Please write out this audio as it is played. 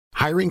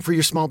Hiring for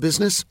your small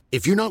business?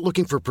 If you're not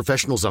looking for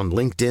professionals on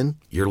LinkedIn,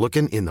 you're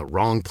looking in the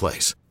wrong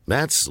place.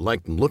 That's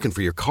like looking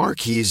for your car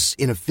keys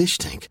in a fish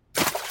tank.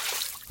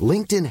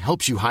 LinkedIn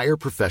helps you hire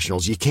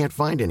professionals you can't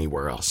find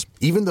anywhere else,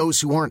 even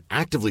those who aren't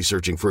actively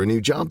searching for a new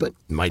job but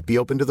might be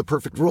open to the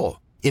perfect role.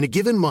 In a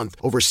given month,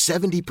 over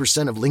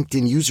 70% of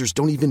LinkedIn users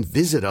don't even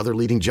visit other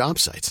leading job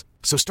sites.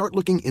 So start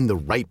looking in the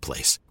right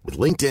place. With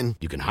LinkedIn,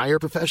 you can hire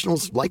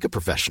professionals like a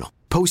professional.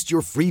 Post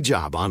your free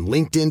job on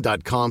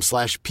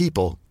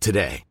linkedin.com/people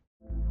today.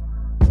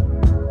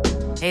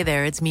 Hey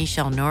there, it's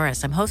Michelle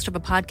Norris. I'm host of a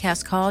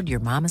podcast called Your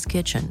Mama's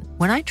Kitchen.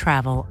 When I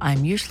travel,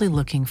 I'm usually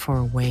looking for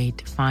a way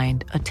to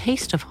find a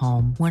taste of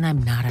home when I'm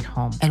not at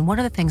home. And one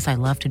of the things I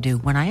love to do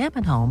when I am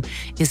at home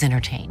is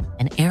entertain.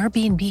 And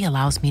Airbnb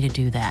allows me to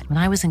do that. When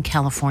I was in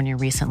California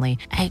recently,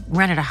 I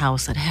rented a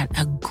house that had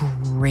a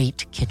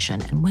great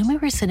kitchen. And when we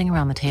were sitting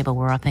around the table,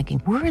 we're all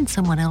thinking, we're in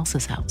someone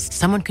else's house.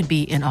 Someone could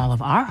be in all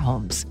of our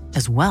homes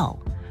as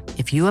well.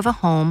 If you have a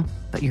home,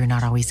 but you're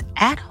not always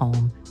at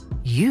home,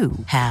 you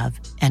have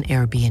an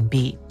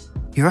Airbnb.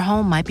 Your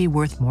home might be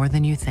worth more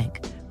than you think.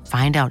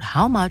 Find out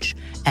how much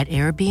at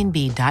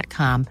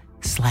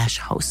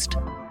airbnb.com/host.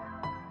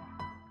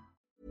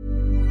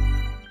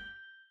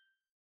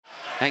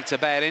 Hector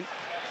Bellerin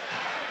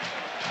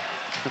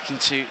looking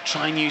to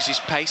try and use his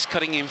pace,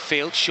 cutting in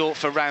field, short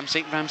for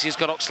Ramsey. Ramsey has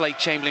got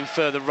Oxlade-Chamberlain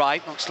further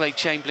right.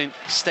 Oxlade-Chamberlain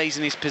stays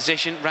in his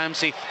position.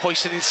 Ramsey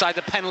hoisted inside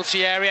the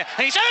penalty area,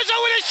 and he's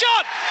Ozil with a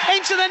shot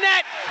into the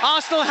net.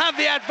 Arsenal have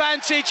the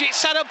advantage. It's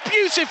set up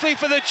beautifully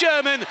for the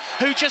German,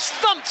 who just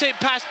thumped it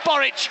past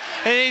Boric.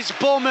 It is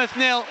Bournemouth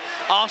 0,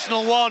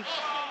 Arsenal 1.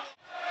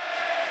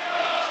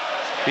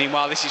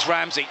 Meanwhile, this is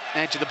Ramsey,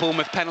 edge of the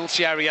Bournemouth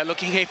penalty area,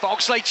 looking here for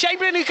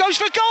Oxlade-Chamberlain, who goes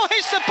for goal,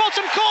 hits the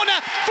bottom corner,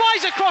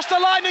 flies across the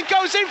line and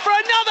goes in for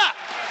another.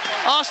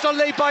 Arsenal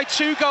lead by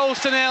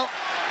 2-0.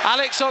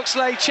 Alex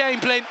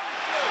Oxlade-Chamberlain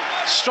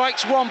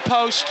strikes one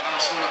post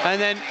and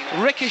then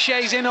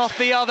ricochets in off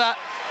the other.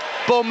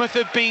 Bournemouth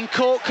have been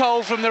caught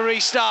cold from the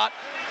restart.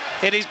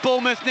 It is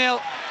Bournemouth 0,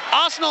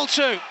 Arsenal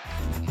 2.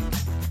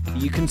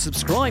 You can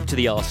subscribe to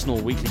the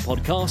Arsenal Weekly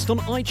Podcast on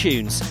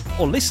iTunes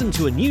or listen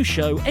to a new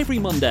show every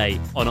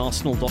Monday on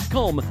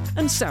arsenal.com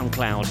and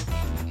SoundCloud.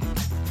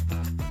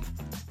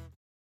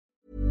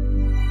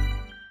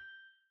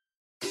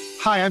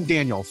 Hi, I'm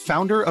Daniel,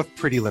 founder of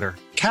Pretty Litter.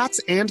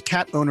 Cats and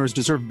cat owners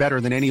deserve better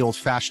than any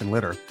old-fashioned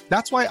litter.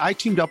 That's why I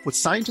teamed up with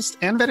scientists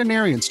and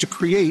veterinarians to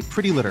create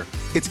Pretty Litter.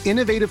 Its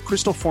innovative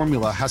crystal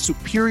formula has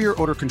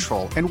superior odor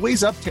control and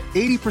weighs up to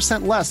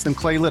 80% less than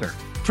clay litter.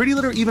 Pretty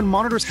Litter even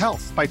monitors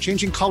health by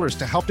changing colors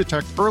to help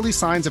detect early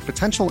signs of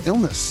potential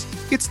illness.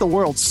 It's the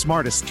world's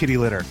smartest kitty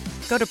litter.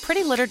 Go to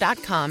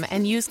prettylitter.com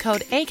and use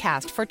code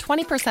ACAST for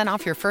 20%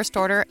 off your first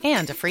order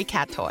and a free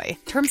cat toy.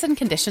 Terms and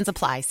conditions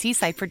apply. See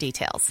site for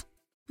details.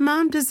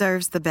 Mom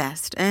deserves the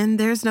best, and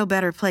there's no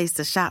better place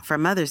to shop for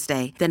Mother's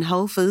Day than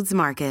Whole Foods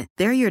Market.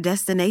 They're your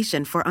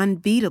destination for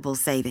unbeatable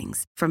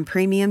savings, from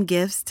premium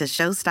gifts to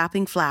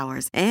show-stopping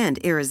flowers and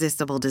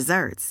irresistible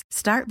desserts.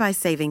 Start by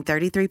saving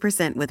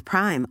 33% with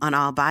Prime on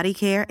all body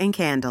care and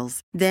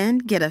candles. Then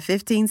get a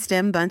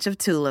 15-stem bunch of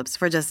tulips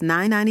for just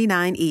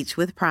 $9.99 each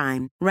with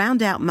Prime.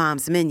 Round out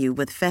Mom's menu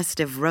with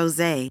festive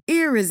rosé,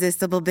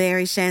 irresistible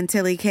berry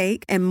chantilly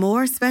cake, and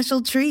more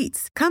special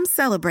treats. Come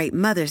celebrate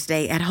Mother's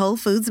Day at Whole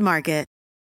Foods Market.